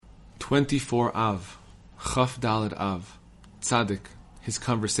24 Av, Chaf Daled Av, Tzaddik, his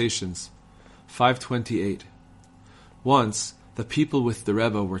conversations, 528. Once, the people with the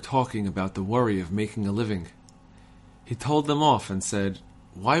Rebbe were talking about the worry of making a living. He told them off and said,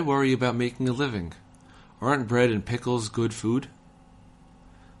 "Why worry about making a living? Aren't bread and pickles good food?"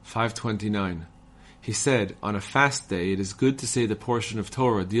 529. He said, on a fast day it is good to say the portion of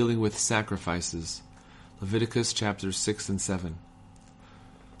Torah dealing with sacrifices. Leviticus chapters 6 and 7.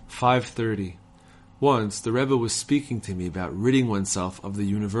 530. Once the Rebbe was speaking to me about ridding oneself of the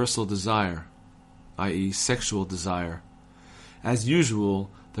universal desire, i.e. sexual desire. As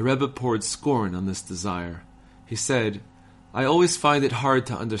usual, the Rebbe poured scorn on this desire. He said, "I always find it hard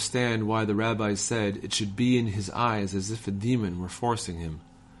to understand why the rabbis said it should be in his eyes as if a demon were forcing him.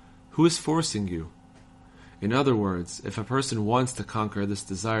 Who is forcing you? In other words, if a person wants to conquer this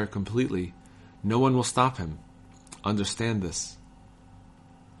desire completely, no one will stop him. Understand this."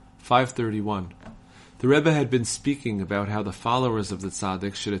 531. The Rebbe had been speaking about how the followers of the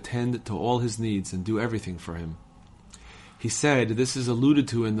tzaddik should attend to all his needs and do everything for him. He said this is alluded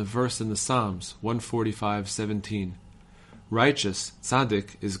to in the verse in the Psalms, 145:17. Righteous,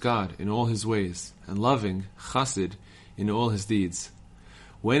 tzaddik, is God in all his ways, and loving, chassid, in all his deeds.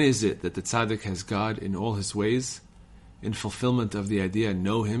 When is it that the tzaddik has God in all his ways? In fulfillment of the idea,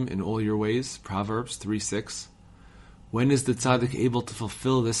 know him in all your ways, Proverbs 3:6. When is the tzaddik able to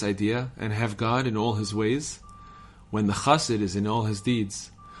fulfill this idea and have God in all his ways? When the chassid is in all his deeds,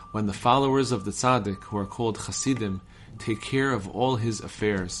 when the followers of the tzaddik, who are called chassidim, take care of all his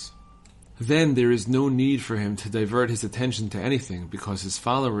affairs. Then there is no need for him to divert his attention to anything, because his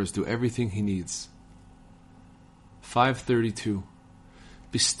followers do everything he needs. 532.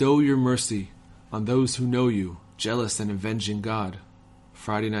 Bestow your mercy on those who know you, jealous and avenging God.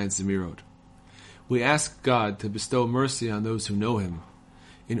 Friday Night Zemirot. We ask God to bestow mercy on those who know him,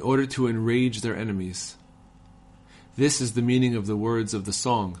 in order to enrage their enemies. This is the meaning of the words of the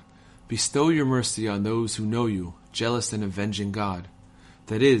song, "Bestow your mercy on those who know you, jealous and avenging God."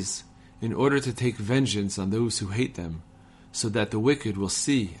 That is, in order to take vengeance on those who hate them, so that the wicked will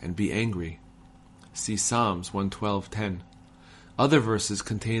see and be angry. See Psalms 112:10. Other verses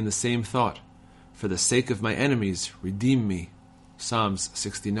contain the same thought. For the sake of my enemies, redeem me. Psalms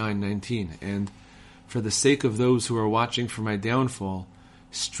 69:19. And for the sake of those who are watching for my downfall,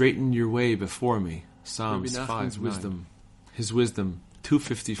 straighten your way before me. Psalms 5:9. His wisdom,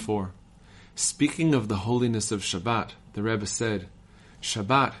 254. Speaking of the holiness of Shabbat, the Rebbe said,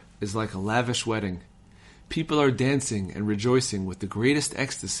 Shabbat is like a lavish wedding. People are dancing and rejoicing with the greatest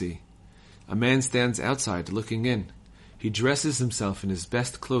ecstasy. A man stands outside looking in. He dresses himself in his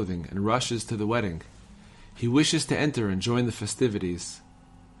best clothing and rushes to the wedding. He wishes to enter and join the festivities.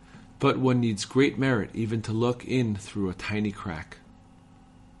 But one needs great merit even to look in through a tiny crack.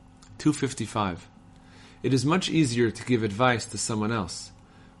 255. It is much easier to give advice to someone else.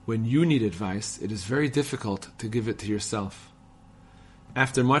 When you need advice, it is very difficult to give it to yourself.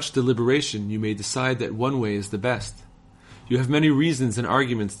 After much deliberation, you may decide that one way is the best. You have many reasons and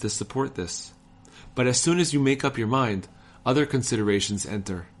arguments to support this. But as soon as you make up your mind, other considerations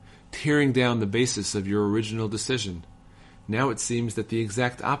enter, tearing down the basis of your original decision. Now it seems that the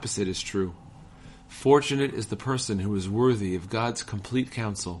exact opposite is true. Fortunate is the person who is worthy of God's complete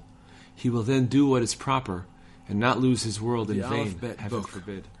counsel. He will then do what is proper, and not lose his world in vain, heaven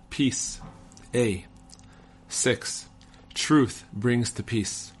forbid. Peace. A. 6. Truth brings to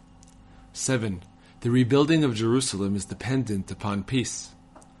peace. 7. The rebuilding of Jerusalem is dependent upon peace.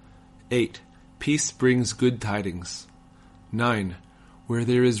 8. Peace brings good tidings. 9. Where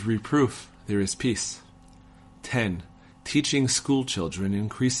there is reproof, there is peace. 10. Teaching school children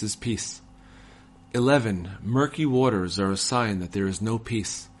increases peace. 11. Murky waters are a sign that there is no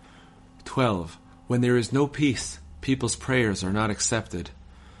peace. 12. When there is no peace, people's prayers are not accepted.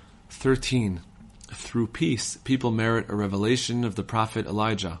 13. Through peace, people merit a revelation of the prophet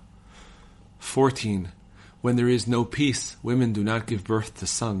Elijah. 14. When there is no peace, women do not give birth to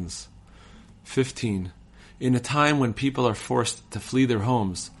sons. 15. In a time when people are forced to flee their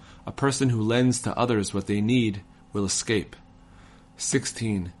homes, a person who lends to others what they need will escape.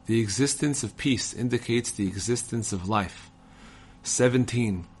 16. The existence of peace indicates the existence of life.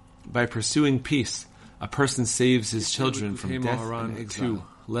 17. By pursuing peace, a person saves his children from death and exile. 2.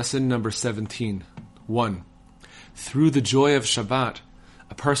 Lesson number 17. 1. Through the joy of Shabbat,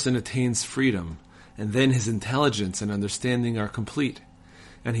 a person attains freedom, and then his intelligence and understanding are complete,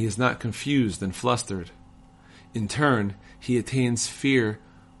 and he is not confused and flustered. In turn, he attains fear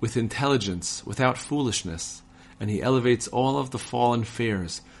with intelligence, without foolishness, and he elevates all of the fallen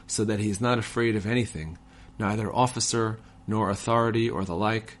fears so that he is not afraid of anything, neither officer nor authority or the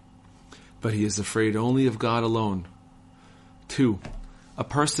like. but he is afraid only of God alone. 2. A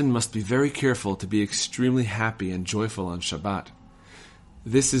person must be very careful to be extremely happy and joyful on Shabbat.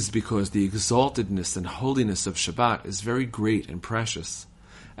 This is because the exaltedness and holiness of Shabbat is very great and precious,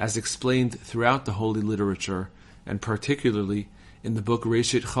 as explained throughout the holy literature, and particularly in the book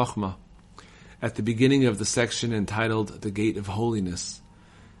Reshit Chochmah, at the beginning of the section entitled The Gate of Holiness.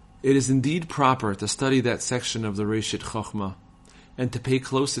 It is indeed proper to study that section of the Reshit Chochmah, and to pay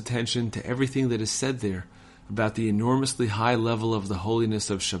close attention to everything that is said there about the enormously high level of the holiness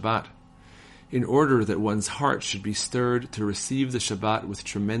of Shabbat, in order that one's heart should be stirred to receive the Shabbat with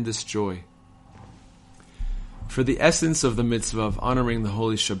tremendous joy. For the essence of the mitzvah of honoring the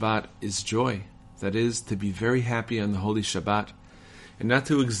holy Shabbat is joy, that is, to be very happy on the holy Shabbat, and not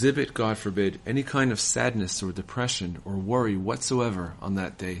to exhibit, God forbid, any kind of sadness or depression or worry whatsoever on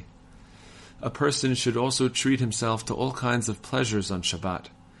that day. A person should also treat himself to all kinds of pleasures on Shabbat,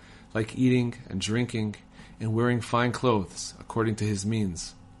 like eating and drinking and wearing fine clothes according to his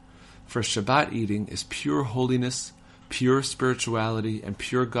means. For Shabbat eating is pure holiness, pure spirituality, and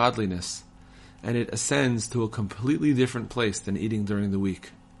pure godliness, and it ascends to a completely different place than eating during the week.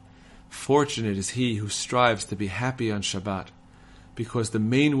 Fortunate is he who strives to be happy on Shabbat, because the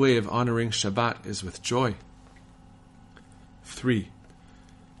main way of honoring Shabbat is with joy. 3.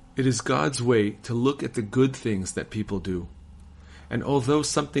 It is God's way to look at the good things that people do, and although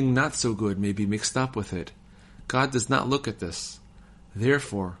something not so good may be mixed up with it, God does not look at this.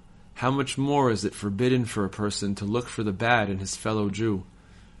 Therefore, how much more is it forbidden for a person to look for the bad in his fellow Jew,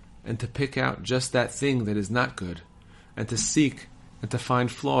 and to pick out just that thing that is not good, and to seek and to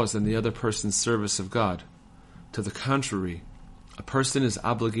find flaws in the other person's service of God. To the contrary, a person is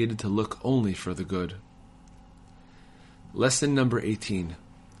obligated to look only for the good. Lesson number 18.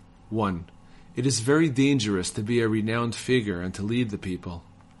 1. It is very dangerous to be a renowned figure and to lead the people.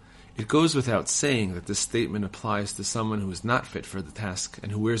 It goes without saying that this statement applies to someone who is not fit for the task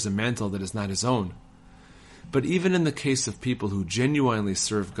and who wears a mantle that is not his own. But even in the case of people who genuinely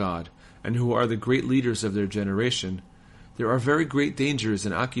serve God and who are the great leaders of their generation, there are very great dangers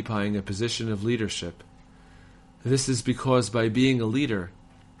in occupying a position of leadership. This is because by being a leader,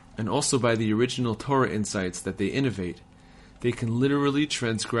 and also by the original Torah insights that they innovate, they can literally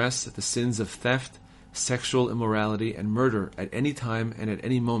transgress the sins of theft, sexual immorality, and murder at any time and at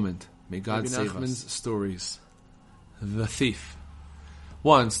any moment. May God save us. Stories. The Thief.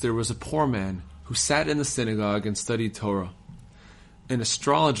 Once there was a poor man who sat in the synagogue and studied Torah. An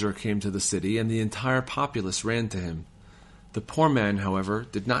astrologer came to the city, and the entire populace ran to him. The poor man, however,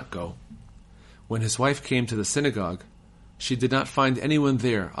 did not go. When his wife came to the synagogue, she did not find anyone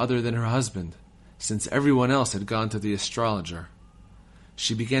there other than her husband, since everyone else had gone to the astrologer.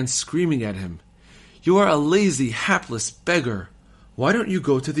 She began screaming at him, "You are a lazy, hapless beggar! Why don't you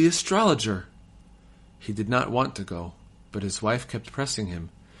go to the astrologer?" He did not want to go, but his wife kept pressing him,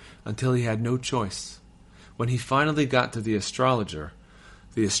 until he had no choice. When he finally got to the astrologer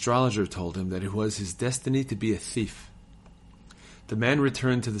told him that it was his destiny to be a thief. The man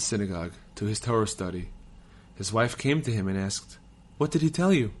returned to the synagogue, to his Torah study. His wife came to him and asked, "What did he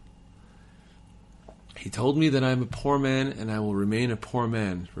tell you?" "He told me that I am a poor man and I will remain a poor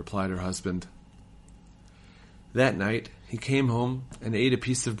man," replied her husband. That night, he came home and ate a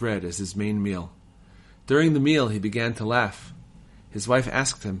piece of bread as his main meal. During the meal, he began to laugh. His wife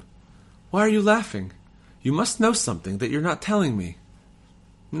asked him, "Why are you laughing? You must know something that you're not telling me."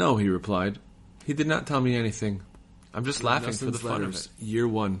 "No," he replied. "He did not tell me anything. I'm just laughing for the fun of it." Year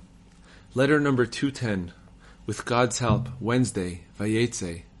 1. Letter number 210. With God's help, Wednesday,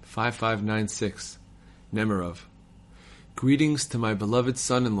 Vayetze, 5596. Nemirov. Greetings to my beloved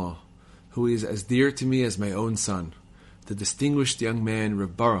son-in-law, who is as dear to me as my own son, the distinguished young man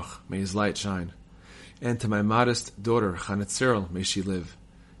Reb Baruch, may his light shine, and to my modest daughter Chanetzerel, may she live,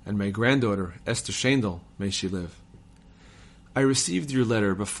 and my granddaughter Esther Shendel, may she live. I received your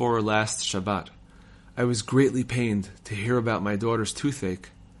letter before last Shabbat. I was greatly pained to hear about my daughter's toothache,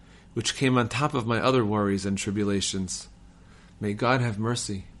 which came on top of my other worries and tribulations. May God have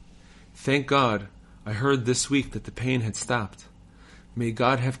mercy. Thank God, I heard this week that the pain had stopped. May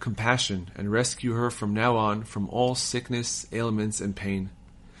God have compassion and rescue her from now on from all sickness, ailments, and pain.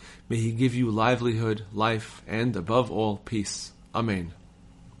 May He give you livelihood, life, and, above all, peace. Amen.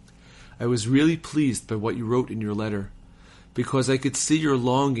 I was really pleased by what you wrote in your letter, because I could see your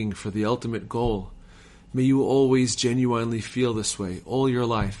longing for the ultimate goal. May you always genuinely feel this way all your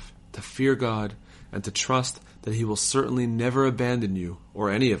life, to fear God and to trust that He will certainly never abandon you or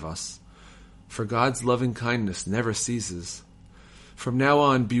any of us, for God's loving kindness never ceases. From now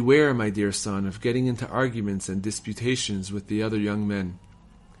on, beware, my dear son, of getting into arguments and disputations with the other young men.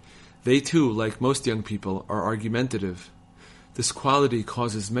 They too, like most young people, are argumentative. This quality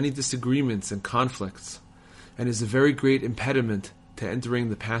causes many disagreements and conflicts, and is a very great impediment to entering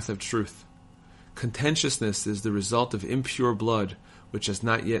the path of truth. Contentiousness is the result of impure blood, which has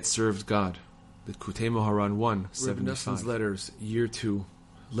not yet served God. The Likutei Moharan 1, 75. Letters, Year 2.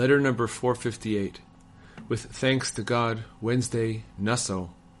 Letter number 458. With thanks to God, Wednesday, Nassau,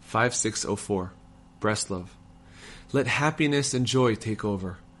 5604, Breslov. Let happiness and joy take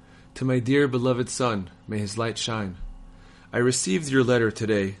over. To my dear beloved son, may his light shine. I received your letter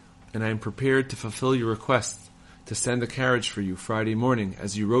today, and I am prepared to fulfill your request to send a carriage for you Friday morning,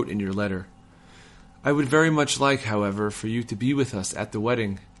 as you wrote in your letter. I would very much like, however, for you to be with us at the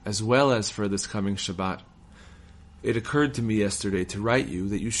wedding, as well as for this coming Shabbat. It occurred to me yesterday to write you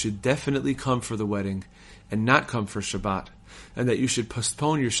that you should definitely come for the wedding, and not come for Shabbat, and that you should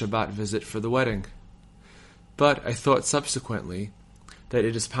postpone your Shabbat visit for the wedding. But I thought subsequently that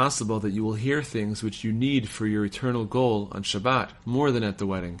it is possible that you will hear things which you need for your eternal goal on Shabbat more than at the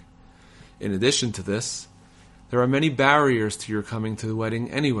wedding. In addition to this, there are many barriers to your coming to the wedding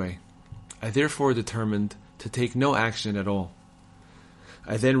anyway. I therefore determined to take no action at all.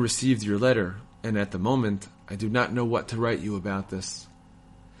 I then received your letter, and at the moment I do not know what to write you about this.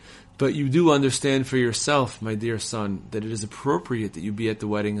 But you do understand for yourself, my dear son, that it is appropriate that you be at the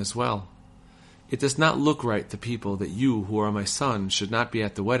wedding as well. It does not look right to people that you, who are my son, should not be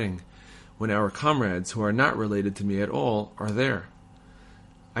at the wedding, when our comrades, who are not related to me at all, are there.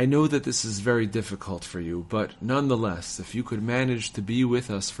 I know that this is very difficult for you, but nonetheless, if you could manage to be with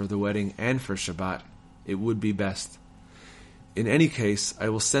us for the wedding and for Shabbat, it would be best. In any case, I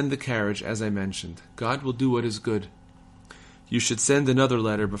will send the carriage as I mentioned. God will do what is good. You should send another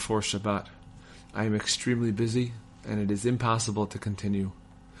letter before Shabbat. I am extremely busy, and it is impossible to continue.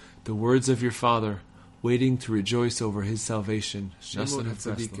 The words of your father, waiting to rejoice over his salvation. Shimon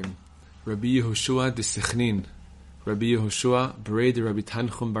HaTzadikim. Rabbi Yehoshua de Sichnin. Rabbi Yehoshua Berei de Rabbi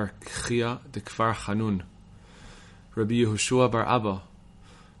Tanchum bar Chia de Kfar Chanun. Rabbi Yehoshua bar Abba.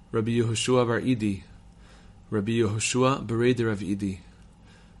 Rabbi Yehoshua bar Idi. Rabbi Yehoshua Berei de Rav Idi.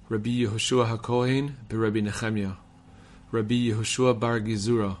 Rabbi Yehoshua HaKohen Berabbi Nechemia. Rabbi Yehoshua bar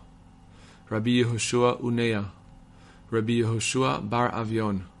Gizura. Rabbi Yehoshua Uneya. Rabbi Yehoshua bar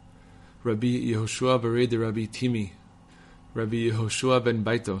Avion. Rabbi Yehoshua Berei de Rabbi Timi. Rabbi Yehoshua ben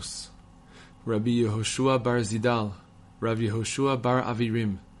Baitos. Rabbi Yehoshua bar Zidal. Rabbi Yehoshua bar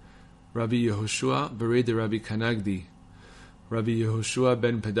Avirim. Rabbi Yehoshua Berei de Rabbi Kanagdi. Rabbi Yehoshua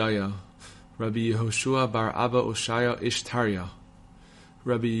ben Pedaya. Rabbi Yehoshua bar Abba Oshaya Ishtarya.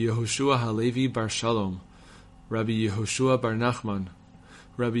 Rabbi Yehoshua Halevi bar Shalom. Rabbi Yehoshua bar Nachman.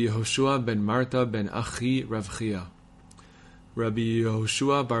 Rabbi Yehoshua ben Marta ben Achi Rav Chia. Rabbi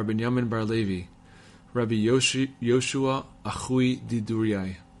Yehoshua bar Binyamin bar Levi. Rabbi Yoshua Achui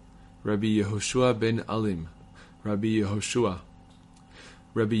Diduriai. Rabbi Yehoshua ben Alim. Rabbi Yehoshua.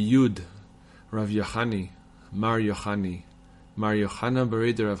 Rabbi Yud. Rav Yochani. Mar Yochani. Mar Yochana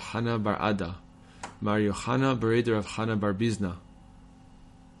Berei de Rav Chana bar Ada. Mar Yochana Berei de Rav Chana bar Bizna.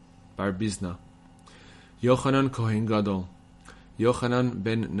 Bar Bizna. Yochanan Kohen Gadol. Yochanan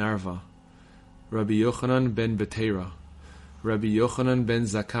ben Narva. Rabbi Yochanan ben Betera. Rabbi Yochanan ben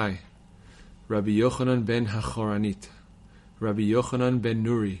Zakkai. Rabbi Yochanan ben Hachoranit. Rabbi Yochanan ben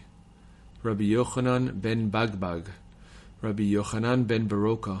Nuri. Rabbi Yochanan ben Bagbag. Rabbi Yochanan ben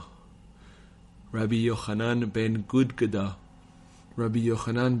Baroka. Rabbi Yochanan ben Gudgada. Rabbi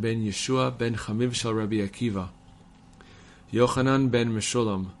Yochanan ben Yeshua ben Chamiv shel Rabbi Akiva. Yochanan ben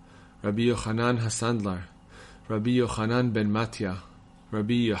Meshulam. Rabbi Yochanan Hasandlar. Rabbi Yochanan ben Matya.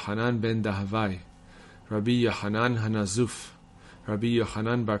 Rabbi Yochanan ben Dahavai. Rabbi Yochanan Hanazuf. Rabbi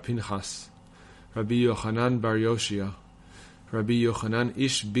Yochanan bar Pinchas. Rabbi Yochanan bar Yoshia. Rabbi Yochanan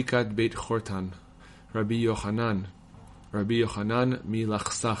ish Bikat Beit Chortan. Rabbi Yochanan. Rabbi Yochanan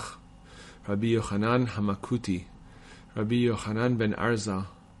Milachsach. Rabbi Yochanan Hamakuti. Rabbi Yochanan ben Arza.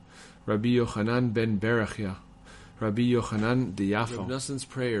 Rabbi Yochanan ben Berachia. Rabbi Yochanan de Yafo. Rav Nassan's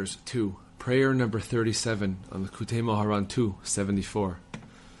prayers 2. Prayer number 37 on the Likutei Moharan 2, 74.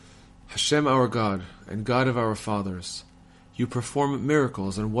 Hashem our God and God of our fathers, you perform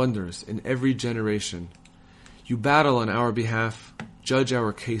miracles and wonders in every generation. You battle on our behalf, judge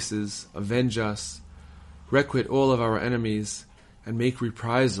our cases, avenge us, requite all of our enemies, and make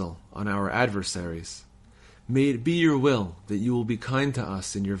reprisal on our adversaries. May it be your will that you will be kind to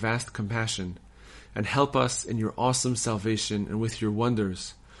us in your vast compassion, and help us in your awesome salvation and with your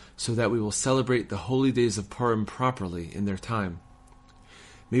wonders, so that we will celebrate the holy days of Purim properly in their time.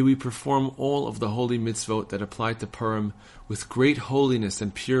 May we perform all of the holy mitzvot that apply to Purim with great holiness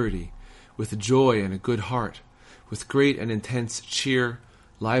and purity, with joy and a good heart, with great and intense cheer,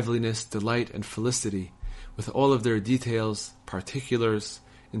 liveliness, delight, and felicity, with all of their details, particulars,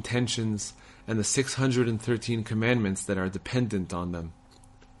 intentions, and the 613 commandments that are dependent on them.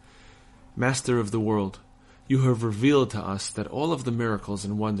 Master of the world, you have revealed to us that all of the miracles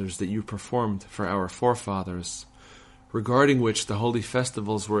and wonders that you performed for our forefathers, regarding which the holy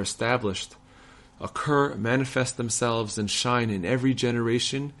festivals were established, occur, manifest themselves, and shine in every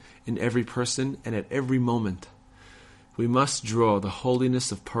generation, in every person, and at every moment. We must draw the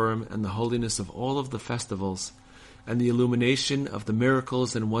holiness of Purim and the holiness of all of the festivals, and the illumination of the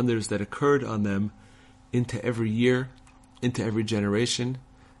miracles and wonders that occurred on them into every year, into every generation,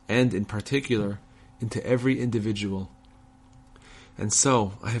 and in particular, into every individual. And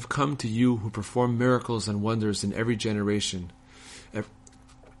so, I have come to you who perform miracles and wonders in every generation,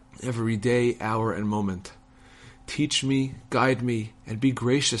 every day, hour, and moment. Teach me, guide me, and be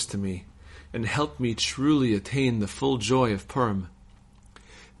gracious to me, and help me truly attain the full joy of Purim.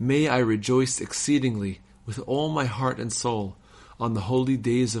 May I rejoice exceedingly with all my heart and soul on the holy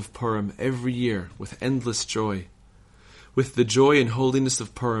days of Purim every year with endless joy. With the joy and holiness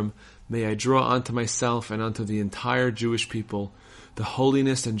of Purim, may I draw unto myself and unto the entire Jewish people the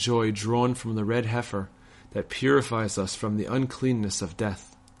holiness and joy drawn from the red heifer that purifies us from the uncleanness of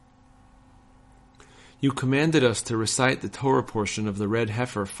death. You commanded us to recite the Torah portion of the red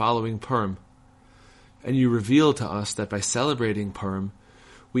heifer following Purim, and you revealed to us that by celebrating Purim,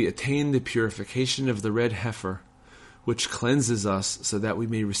 we attain the purification of the red heifer, which cleanses us so that we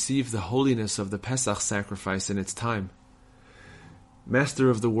may receive the holiness of the Pesach sacrifice in its time. Master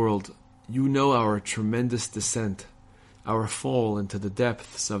of the world, you know our tremendous descent, our fall into the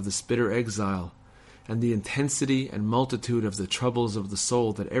depths of this bitter exile, and the intensity and multitude of the troubles of the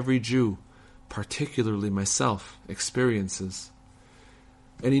soul that every Jew, particularly myself, experiences.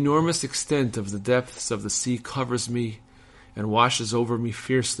 An enormous extent of the depths of the sea covers me and washes over me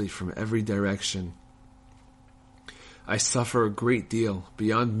fiercely from every direction. I suffer a great deal,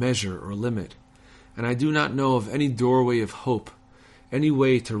 beyond measure or limit, and I do not know of any doorway of hope, any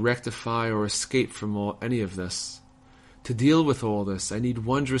way to rectify or escape from any of this. To deal with all this, I need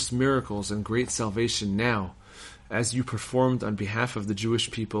wondrous miracles and great salvation now, as you performed on behalf of the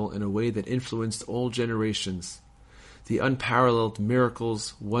Jewish people in a way that influenced all generations. The unparalleled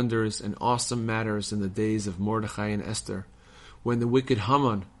miracles, wonders, and awesome matters in the days of Mordechai and Esther, when the wicked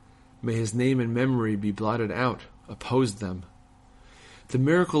Haman, may his name and memory be blotted out, opposed them. The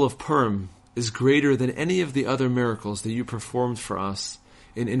miracle of Purim is greater than any of the other miracles that you performed for us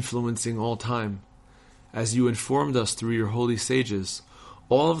in influencing all time. As you informed us through your holy sages,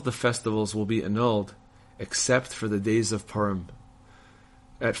 all of the festivals will be annulled, except for the days of Purim.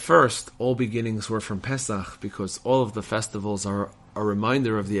 At first, all beginnings were from Pesach, because all of the festivals are a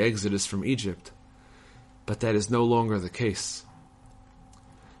reminder of the exodus from Egypt. But that is no longer the case.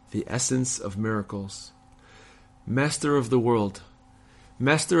 The essence of miracles. Master of the world,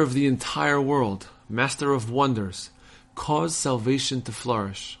 Master of the entire world, Master of wonders, cause salvation to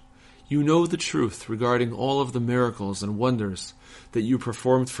flourish. You know the truth regarding all of the miracles and wonders that you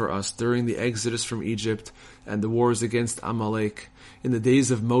performed for us during the exodus from Egypt and the wars against Amalek, in the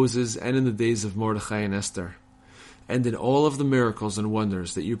days of Moses and in the days of Mordechai and Esther, and in all of the miracles and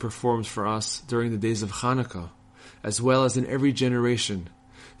wonders that you performed for us during the days of Hanukkah, as well as in every generation.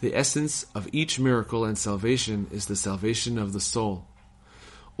 The essence of each miracle and salvation is the salvation of the soul.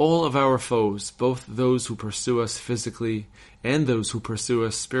 All of our foes, both those who pursue us physically and those who pursue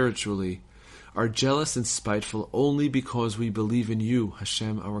us spiritually, are jealous and spiteful only because we believe in you,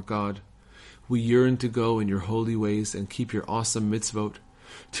 Hashem, our God. We yearn to go in your holy ways and keep your awesome mitzvot,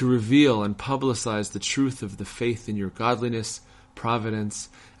 to reveal and publicize the truth of the faith in your godliness, providence,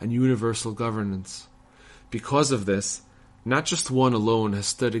 and universal governance. Because of this, not just one alone has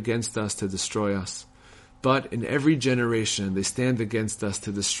stood against us to destroy us, but in every generation they stand against us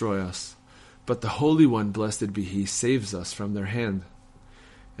to destroy us. But the Holy One, blessed be He, saves us from their hand.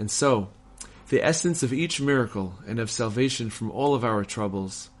 And so, the essence of each miracle and of salvation from all of our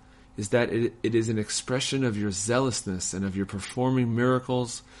troubles is that it is an expression of your zealousness and of your performing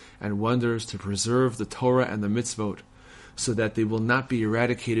miracles and wonders to preserve the Torah and the mitzvot, so that they will not be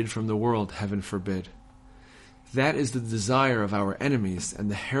eradicated from the world, heaven forbid. That is the desire of our enemies and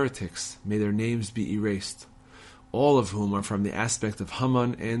the heretics, may their names be erased, all of whom are from the aspect of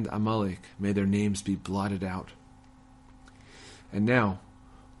Haman and Amalek, may their names be blotted out. And now,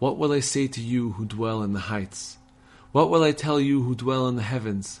 what will I say to you who dwell in the heights? What will I tell you who dwell in the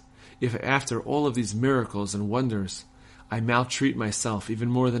heavens, if after all of these miracles and wonders, I maltreat myself even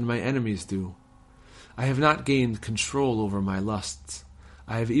more than my enemies do? I have not gained control over my lusts.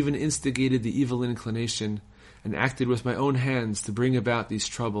 I have even instigated the evil inclination, and acted with my own hands to bring about these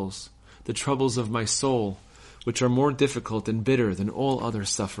troubles, the troubles of my soul, which are more difficult and bitter than all other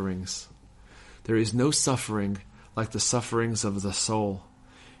sufferings. There is no suffering like the sufferings of the soul,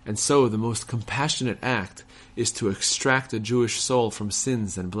 and so the most compassionate act is to extract a Jewish soul from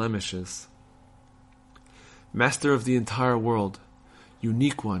sins and blemishes. Master of the entire world,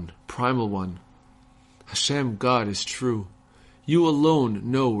 unique one, primal one, Hashem, God, is true. You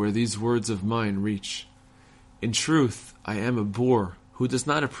alone know where these words of mine reach. In truth, I am a boor who does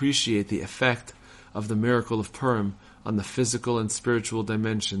not appreciate the effect of the miracle of Purim on the physical and spiritual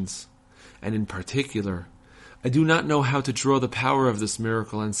dimensions, and in particular, I do not know how to draw the power of this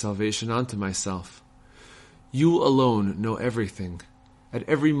miracle and salvation onto myself. You alone know everything. At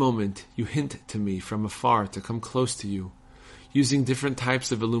every moment, you hint to me from afar to come close to you, using different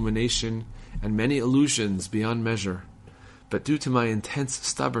types of illumination and many illusions beyond measure. But due to my intense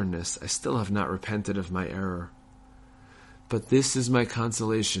stubbornness, I still have not repented of my error. But this is my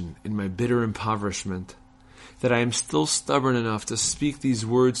consolation in my bitter impoverishment, that I am still stubborn enough to speak these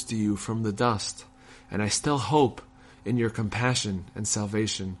words to you from the dust, and I still hope in your compassion and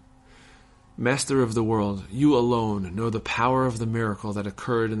salvation. Master of the world, you alone know the power of the miracle that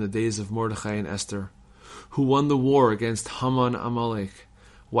occurred in the days of Mordechai and Esther, who won the war against Haman Amalek,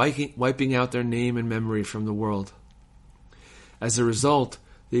 wiping out their name and memory from the world. As a result,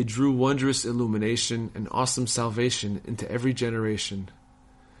 they drew wondrous illumination and awesome salvation into every generation.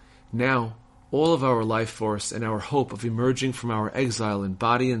 Now, all of our life force and our hope of emerging from our exile in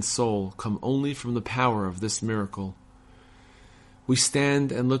body and soul come only from the power of this miracle. We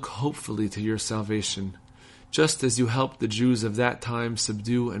stand and look hopefully to your salvation, just as you helped the Jews of that time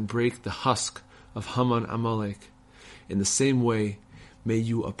subdue and break the husk of Haman Amalek. In the same way, may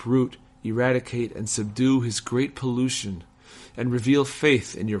you uproot, eradicate, and subdue his great pollution, and reveal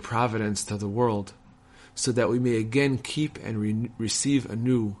faith in your providence to the world, so that we may again keep and receive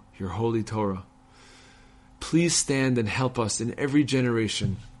anew your holy Torah. Please stand and help us in every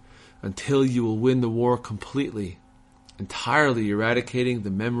generation until you will win the war completely, entirely eradicating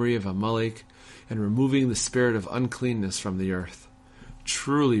the memory of Amalek and removing the spirit of uncleanness from the earth.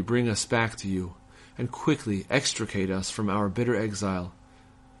 Truly bring us back to you, and quickly extricate us from our bitter exile.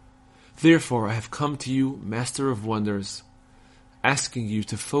 Therefore I have come to you, Master of Wonders, asking you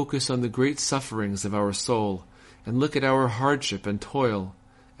to focus on the great sufferings of our soul and look at our hardship and toil,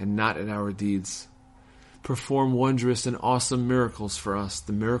 and not at our deeds. Perform wondrous and awesome miracles for us,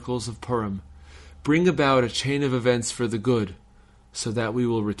 the miracles of Purim. Bring about a chain of events for the good, so that we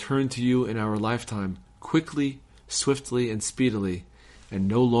will return to you in our lifetime, quickly, swiftly, and speedily, and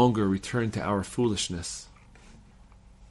no longer return to our foolishness.